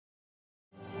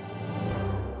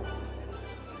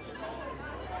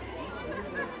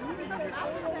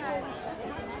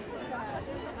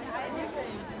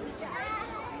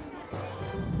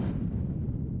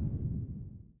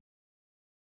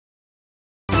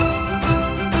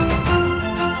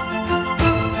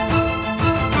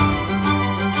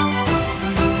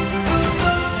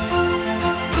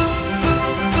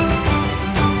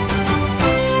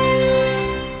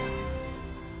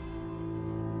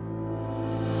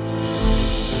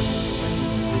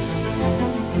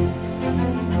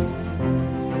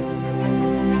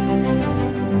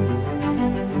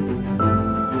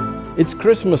It's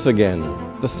Christmas again,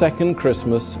 the second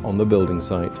Christmas on the building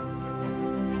site.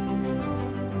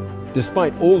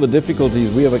 Despite all the difficulties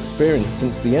we have experienced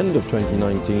since the end of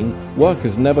 2019, work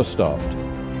has never stopped.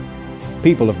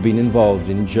 People have been involved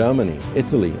in Germany,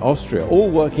 Italy, Austria, all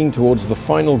working towards the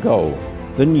final goal,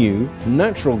 the new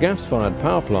natural gas-fired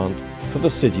power plant for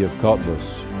the city of Cottbus.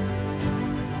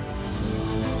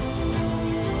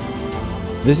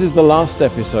 This is the last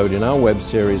episode in our web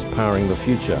series Powering the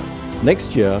Future.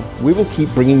 Next year, we will keep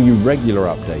bringing you regular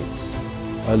updates.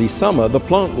 Early summer, the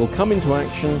plant will come into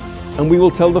action and we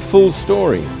will tell the full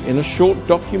story in a short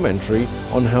documentary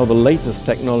on how the latest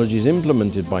technologies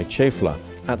implemented by Cefla,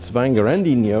 Atzwanger and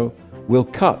INNIO will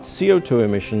cut CO2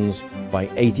 emissions by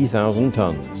 80,000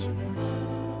 tons.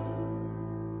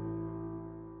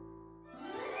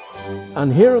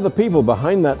 And here are the people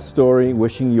behind that story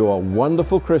wishing you a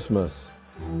wonderful Christmas.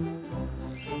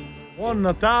 Buon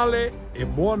Natale e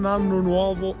buon anno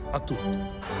nuovo a tutti.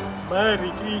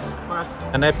 Merry Christmas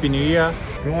and Happy New Year.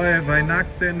 Frohe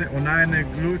Weihnachten und ein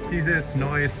glückliches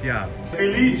neues Jahr.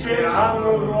 Felice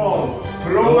anno nuovo.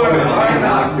 Frohe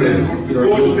Weihnachten und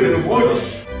guten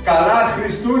Rutsch. Καλά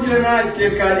Χριστούγεννα και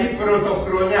καλή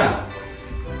πρωτοχρονιά.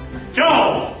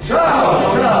 Ciao! Ciao!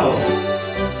 Ciao!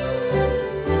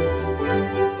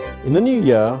 In the new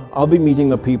year, I'll be meeting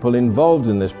the people involved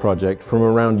in this project from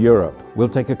around Europe. We'll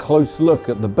take a close look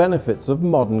at the benefits of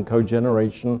modern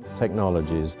cogeneration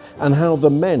technologies and how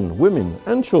the men, women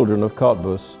and children of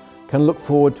Cottbus can look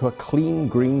forward to a clean,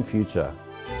 green future.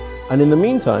 And in the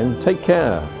meantime, take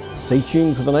care, stay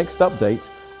tuned for the next update,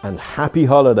 and happy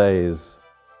holidays!